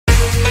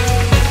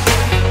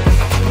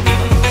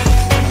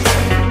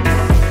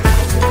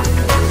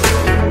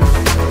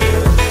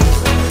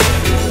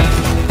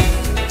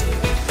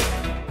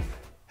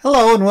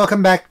Hello and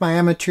welcome back to my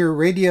amateur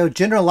radio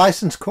general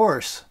license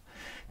course.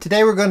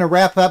 Today we're going to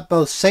wrap up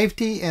both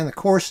safety and the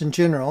course in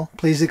general.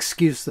 Please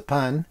excuse the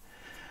pun.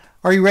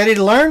 Are you ready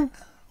to learn?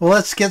 Well,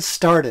 let's get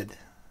started.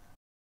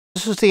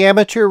 This is the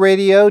amateur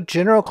radio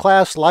general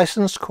class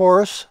license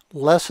course,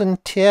 lesson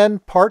 10,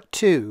 part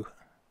 2.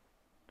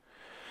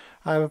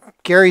 I'm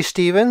Gary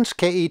Stevens,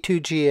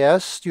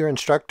 KE2GS, your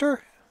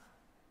instructor.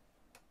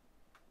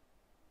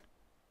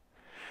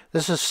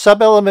 This is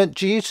subelement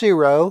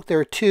G0. There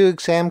are 2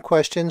 exam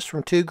questions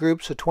from 2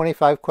 groups of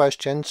 25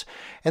 questions,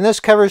 and this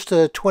covers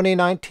the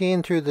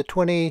 2019 through the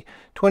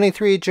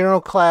 2023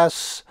 general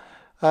class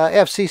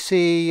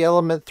FCC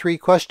Element 3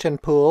 question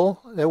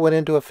pool that went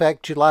into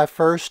effect July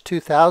 1st,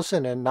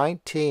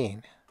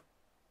 2019.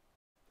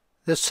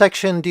 This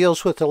section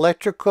deals with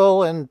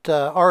electrical and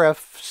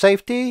RF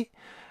safety,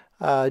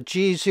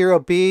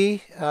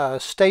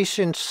 G0B,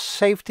 station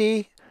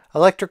safety,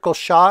 electrical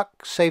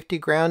shock, safety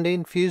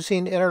grounding,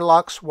 fusing,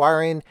 interlocks,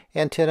 wiring,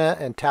 antenna,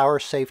 and tower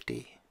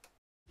safety.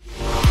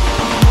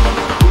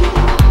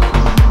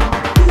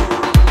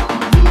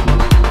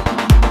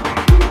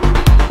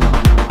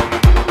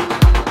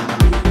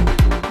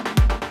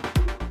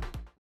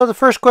 So the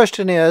first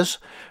question is,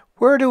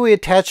 where do we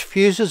attach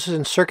fuses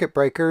and circuit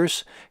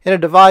breakers in a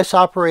device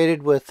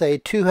operated with a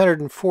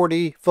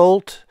 240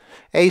 volt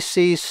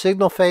AC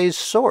signal phase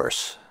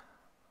source?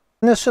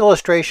 In this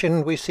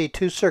illustration, we see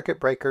 2 circuit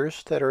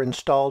breakers that are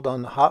installed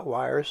on the hot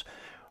wires,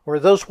 or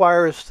those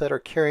wires that are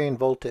carrying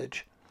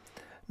voltage.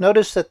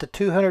 Notice that the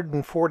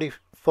 240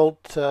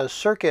 volt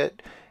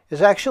circuit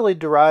is actually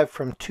derived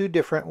from 2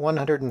 different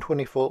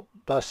 120 volt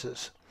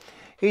buses.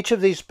 Each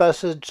of these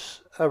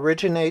buses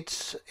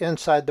originates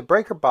inside the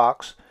breaker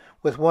box,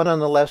 with one on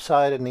the left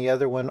side and the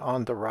other one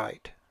on the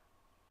right.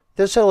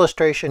 This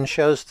illustration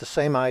shows the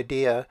same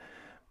idea,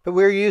 but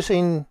we're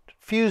using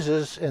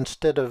fuses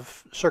instead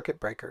of circuit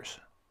breakers.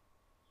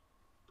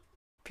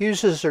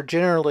 Fuses are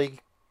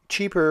generally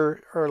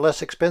cheaper or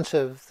less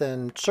expensive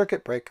than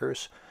circuit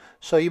breakers,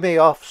 so you may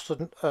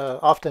often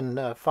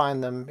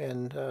find them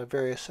in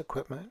various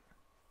equipment.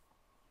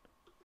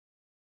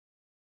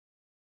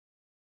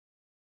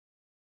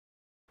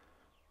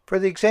 For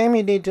the exam,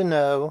 you need to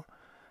know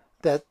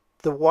that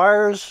the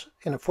wires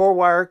in a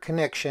 4-wire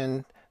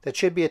connection that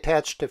should be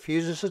attached to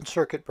fuses and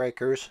circuit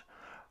breakers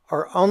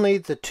are only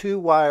the 2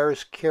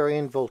 wires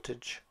carrying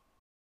voltage.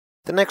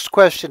 The next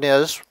question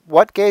is,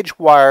 what gauge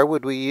wire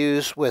would we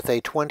use with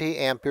a 20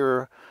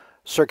 ampere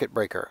circuit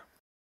breaker?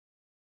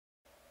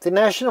 The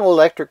National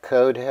Electric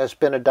Code has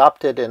been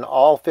adopted in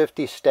all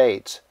 50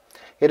 states.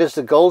 It is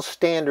the gold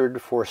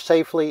standard for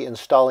safely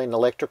installing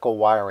electrical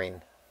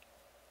wiring.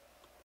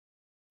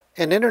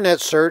 An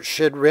internet search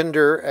should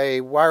render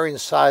a wiring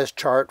size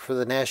chart for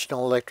the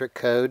National Electric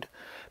Code.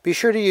 Be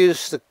sure to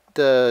use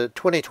the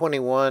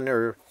 2021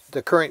 or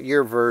the current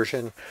year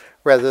version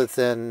rather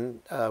than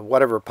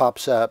whatever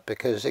pops up,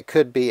 because it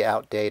could be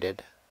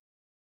outdated.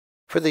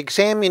 For the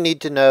exam, you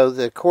need to know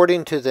that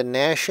according to the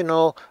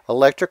National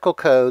Electrical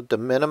Code, the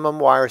minimum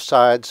wire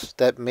size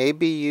that may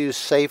be used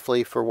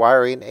safely for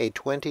wiring a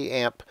 20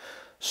 amp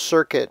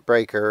circuit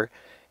breaker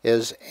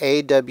is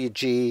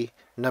AWG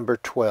number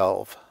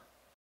 12.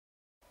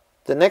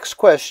 The next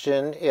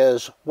question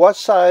is, what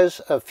size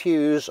of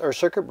fuse or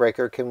circuit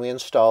breaker can we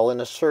install in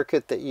a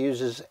circuit that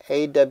uses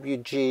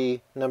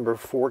AWG number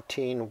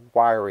 14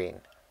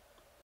 wiring?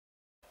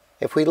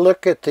 If we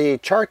look at the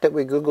chart that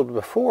we Googled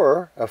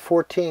before, a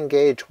 14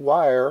 gauge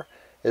wire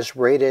is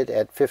rated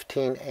at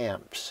 15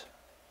 amps.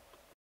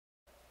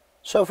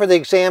 So for the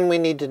exam, we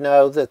need to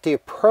know that the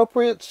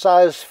appropriate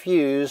size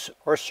fuse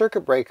or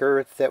circuit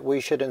breaker that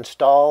we should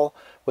install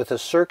with a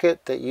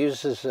circuit that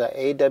uses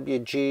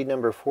AWG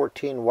number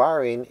 14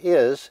 wiring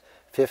is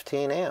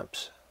 15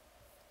 amps.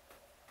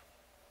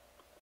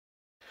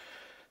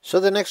 So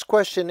the next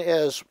question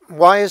is,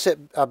 why is it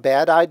a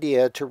bad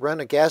idea to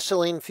run a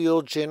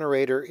gasoline-fueled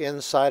generator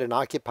inside an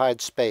occupied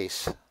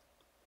space?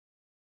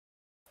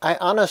 I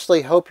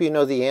honestly hope you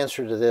know the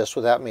answer to this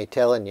without me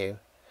telling you.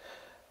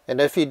 And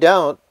if you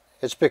don't,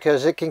 it's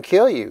because it can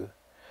kill you.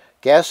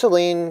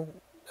 Gasoline,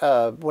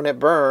 when it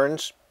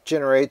burns,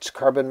 generates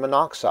carbon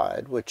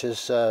monoxide, which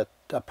is a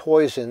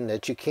poison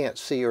that you can't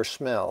see or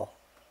smell.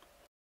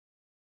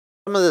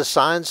 Some of the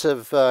signs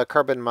of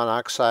carbon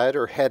monoxide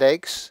are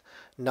headaches,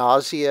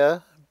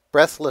 nausea,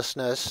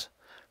 breathlessness,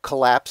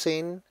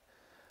 collapsing,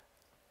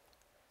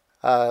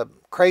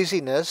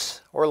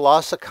 craziness, or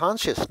loss of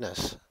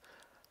consciousness.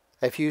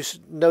 If you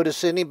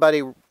notice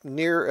anybody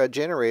near a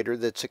generator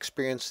that's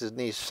experiencing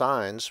these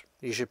signs,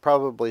 you should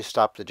probably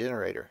stop the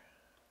generator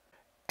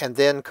and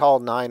then call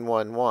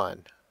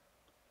 911.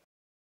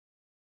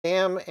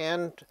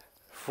 And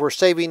for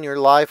saving your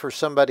life or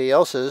somebody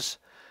else's,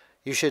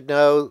 you should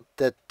know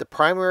that the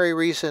primary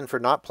reason for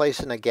not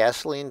placing a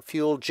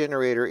gasoline-fueled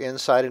generator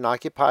inside an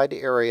occupied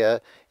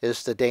area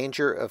is the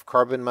danger of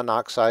carbon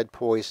monoxide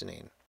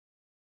poisoning.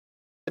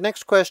 The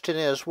next question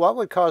is, what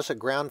would cause a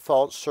ground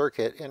fault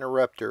circuit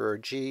interrupter, or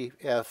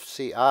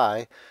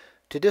GFCI,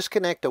 to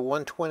disconnect a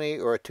 120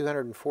 or a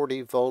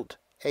 240 volt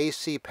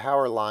AC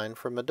power line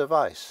from a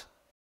device?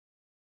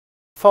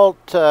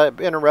 Fault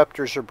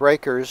interrupters or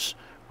breakers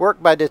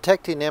work by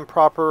detecting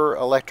improper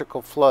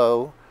electrical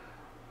flow,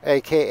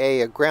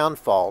 aka a ground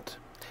fault,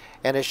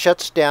 and it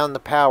shuts down the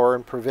power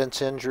and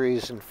prevents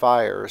injuries and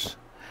fires.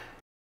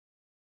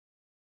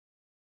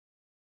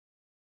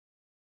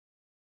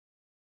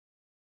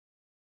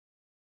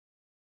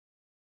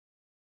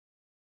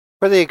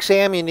 For the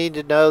exam, you need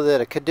to know that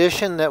a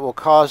condition that will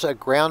cause a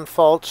ground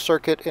fault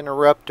circuit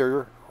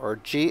interrupter, or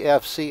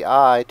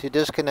GFCI, to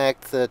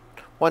disconnect the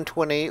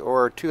 120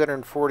 or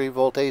 240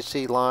 volt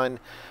AC line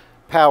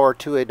power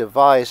to a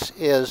device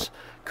is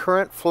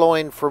current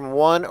flowing from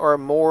one or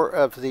more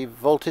of the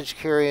voltage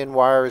carrying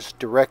wires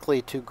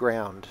directly to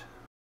ground.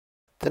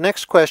 The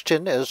next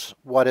question is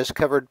what is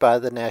covered by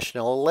the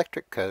National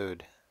Electric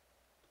Code?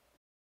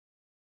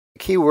 The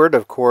key word,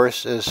 of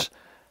course, is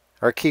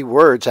our key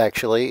words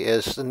actually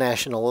is the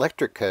National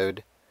Electric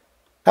Code.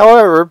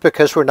 However,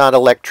 because we're not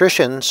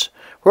electricians,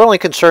 we're only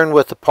concerned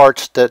with the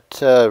parts that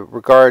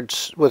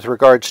with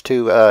regards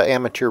to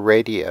amateur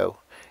radio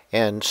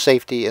and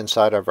safety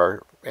inside of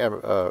our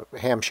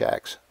ham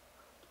shacks.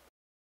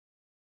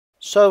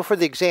 So for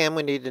the exam,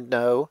 we need to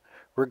know,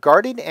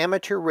 regarding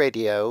amateur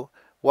radio,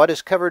 what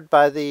is covered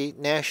by the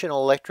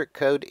National Electric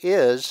Code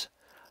is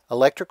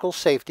electrical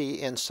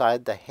safety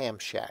inside the ham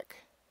shack.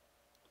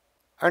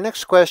 Our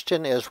next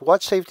question is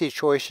what safety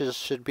choices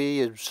should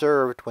be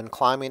observed when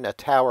climbing a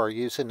tower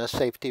using a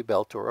safety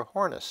belt or a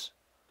harness?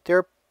 There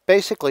are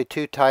basically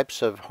two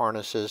types of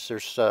harnesses.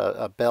 There's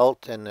a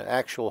belt and an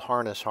actual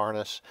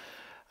harness.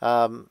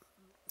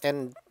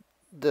 And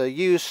the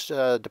use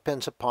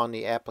depends upon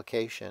the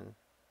application.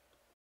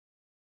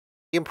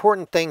 The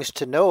important things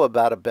to know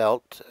about a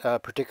belt,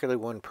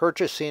 particularly when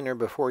purchasing or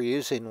before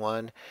using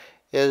one,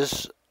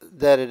 is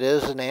that it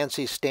is an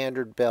ANSI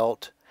standard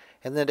belt,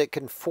 and that it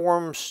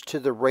conforms to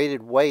the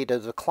rated weight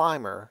of the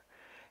climber,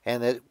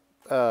 and that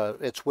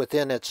it's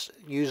within its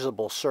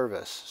usable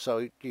service.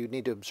 So you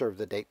need to observe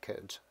the date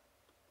codes.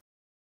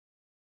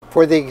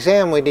 For the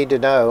exam, we need to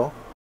know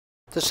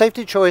the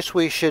safety choice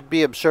we should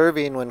be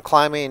observing when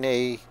climbing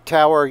a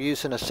tower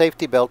using a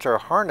safety belt or a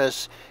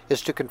harness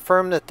is to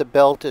confirm that the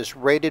belt is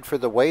rated for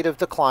the weight of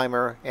the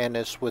climber and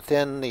is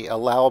within the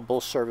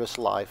allowable service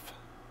life.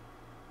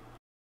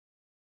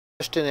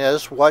 The question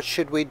is, what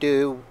should we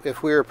do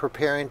if we are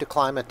preparing to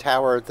climb a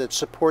tower that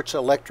supports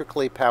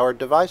electrically powered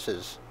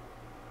devices?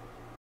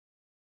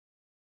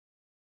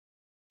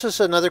 This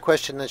is another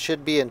question that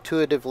should be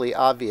intuitively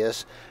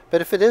obvious,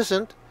 but if it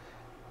isn't,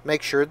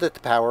 make sure that the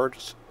powered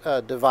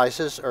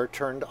devices are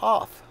turned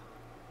off.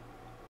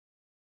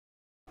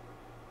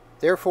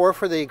 Therefore,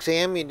 for the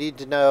exam, you need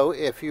to know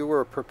if you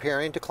were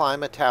preparing to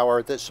climb a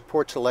tower that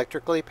supports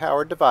electrically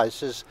powered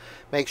devices,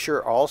 make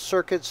sure all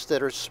circuits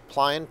that are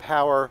supplying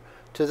power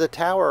to the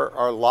tower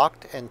are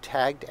locked and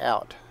tagged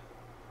out.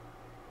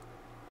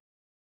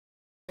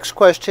 Next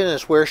question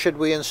is, where should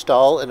we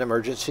install an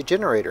emergency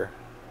generator?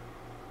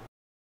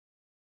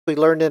 We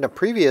learned in a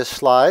previous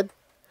slide,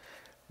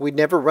 we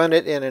never run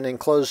it in an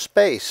enclosed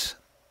space.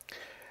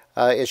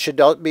 It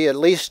should be at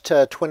least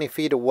 20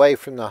 feet away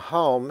from the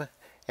home,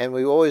 and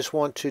we always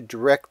want to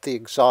direct the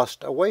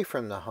exhaust away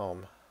from the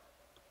home.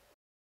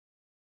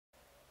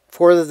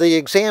 For the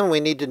exam, we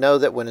need to know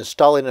that when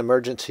installing an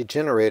emergency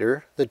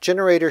generator, the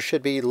generator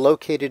should be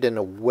located in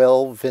a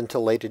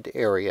well-ventilated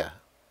area.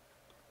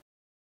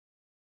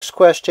 Next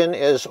question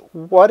is,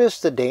 what is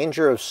the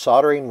danger of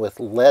soldering with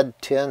lead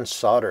tin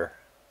solder?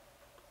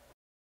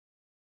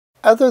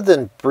 Other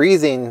than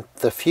breathing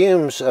the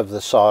fumes of the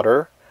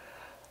solder,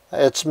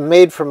 it's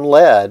made from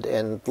lead,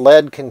 and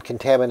lead can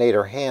contaminate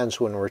our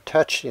hands when we're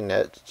touching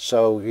it,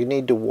 so you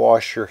need to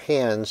wash your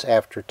hands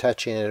after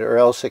touching it, or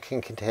else it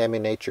can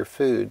contaminate your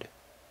food.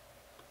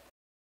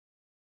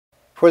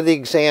 For the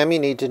exam, you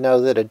need to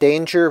know that a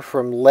danger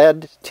from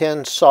lead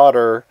tin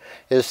solder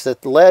is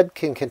that lead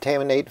can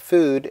contaminate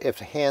food if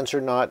the hands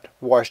are not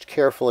washed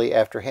carefully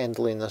after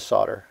handling the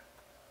solder.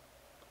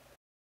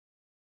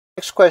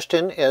 Next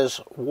question is,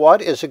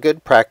 what is a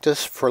good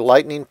practice for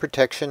lightning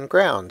protection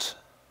grounds?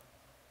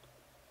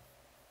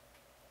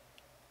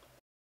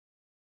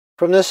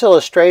 From this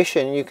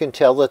illustration, you can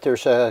tell that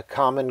there's a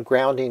common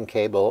grounding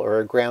cable or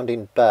a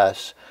grounding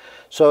bus.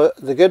 So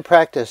the good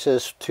practice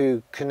is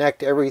to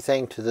connect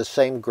everything to the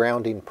same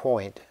grounding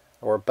point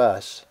or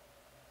bus.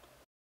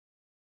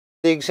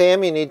 The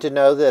exam, you need to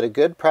know that a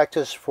good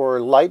practice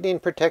for lightning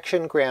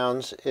protection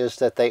grounds is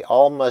that they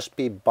all must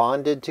be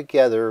bonded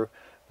together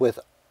with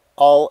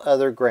all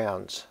other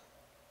grounds.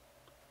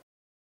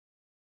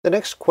 The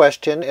next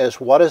question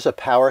is, what is a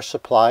power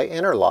supply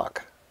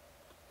interlock?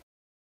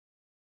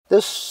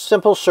 This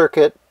simple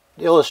circuit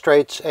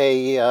illustrates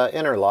a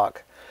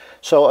interlock.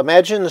 So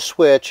imagine the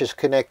switch is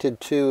connected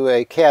to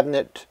a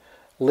cabinet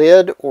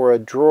lid or a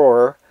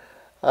drawer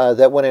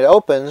that when it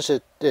opens,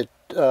 it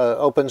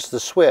opens the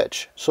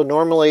switch. So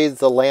normally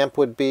the lamp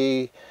would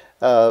be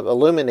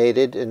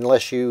illuminated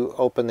unless you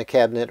open the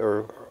cabinet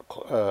or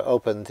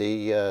open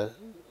the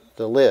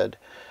lid.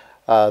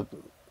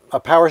 A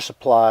power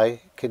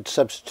supply could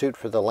substitute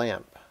for the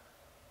lamp.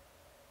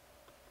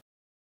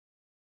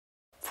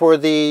 For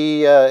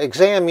the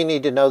exam, you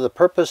need to know the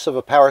purpose of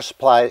a power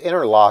supply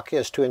interlock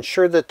is to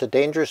ensure that the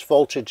dangerous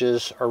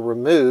voltages are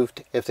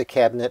removed if the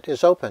cabinet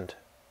is opened.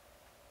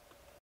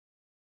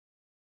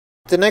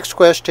 The next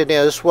question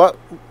is, what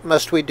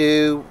must we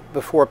do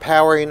before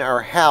powering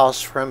our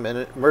house from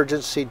an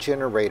emergency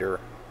generator?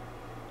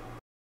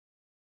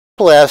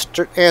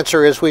 The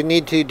answer is we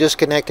need to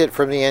disconnect it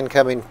from the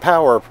incoming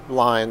power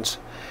lines.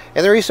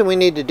 And the reason we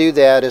need to do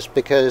that is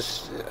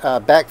because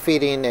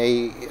backfeeding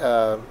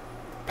a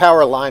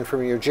power line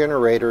from your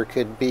generator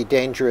could be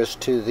dangerous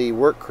to the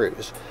work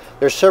crews.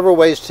 There's several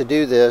ways to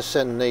do this,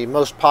 and the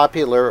most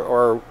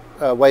popular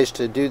ways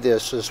to do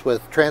this is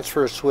with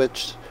transfer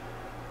switch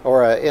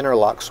or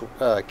interlocks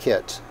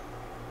kits.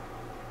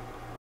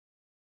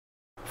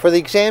 For the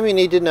exam, you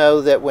need to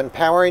know that when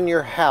powering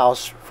your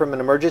house from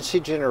an emergency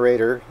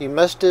generator, you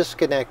must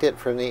disconnect it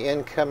from the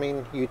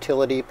incoming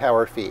utility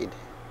power feed.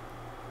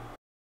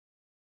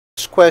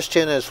 This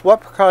question is,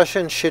 what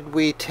precautions should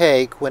we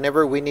take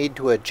whenever we need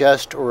to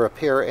adjust or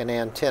repair an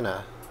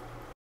antenna?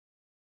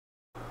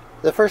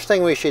 The first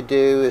thing we should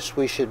do is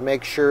we should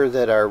make sure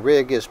that our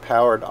rig is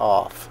powered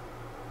off.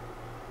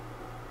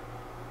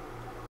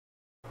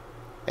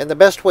 And the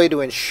best way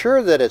to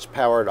ensure that it's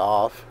powered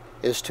off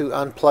is to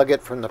unplug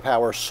it from the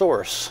power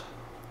source.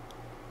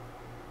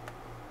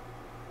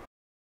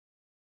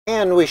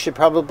 And we should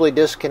probably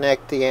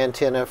disconnect the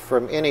antenna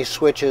from any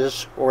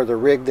switches or the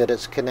rig that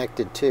it's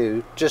connected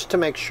to, just to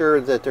make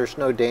sure that there's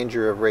no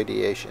danger of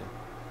radiation.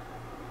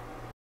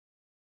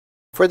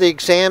 For the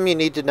exam, you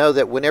need to know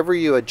that whenever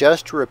you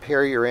adjust or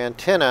repair your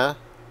antenna,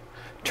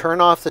 turn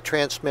off the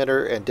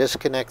transmitter and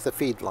disconnect the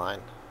feed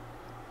line.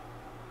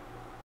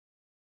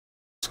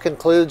 This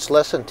concludes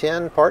Lesson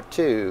 10, Part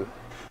 2.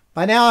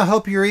 By now, I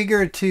hope you're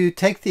eager to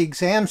take the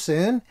exam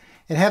soon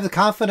and have the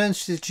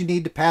confidence that you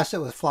need to pass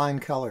it with flying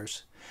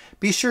colors.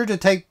 Be sure to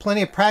take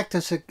plenty of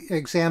practice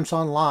exams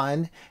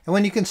online, and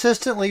when you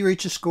consistently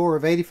reach a score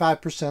of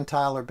 85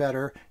 percentile or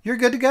better, you're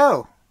good to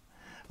go.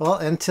 Well,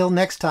 until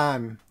next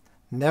time,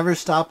 never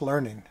stop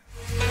learning.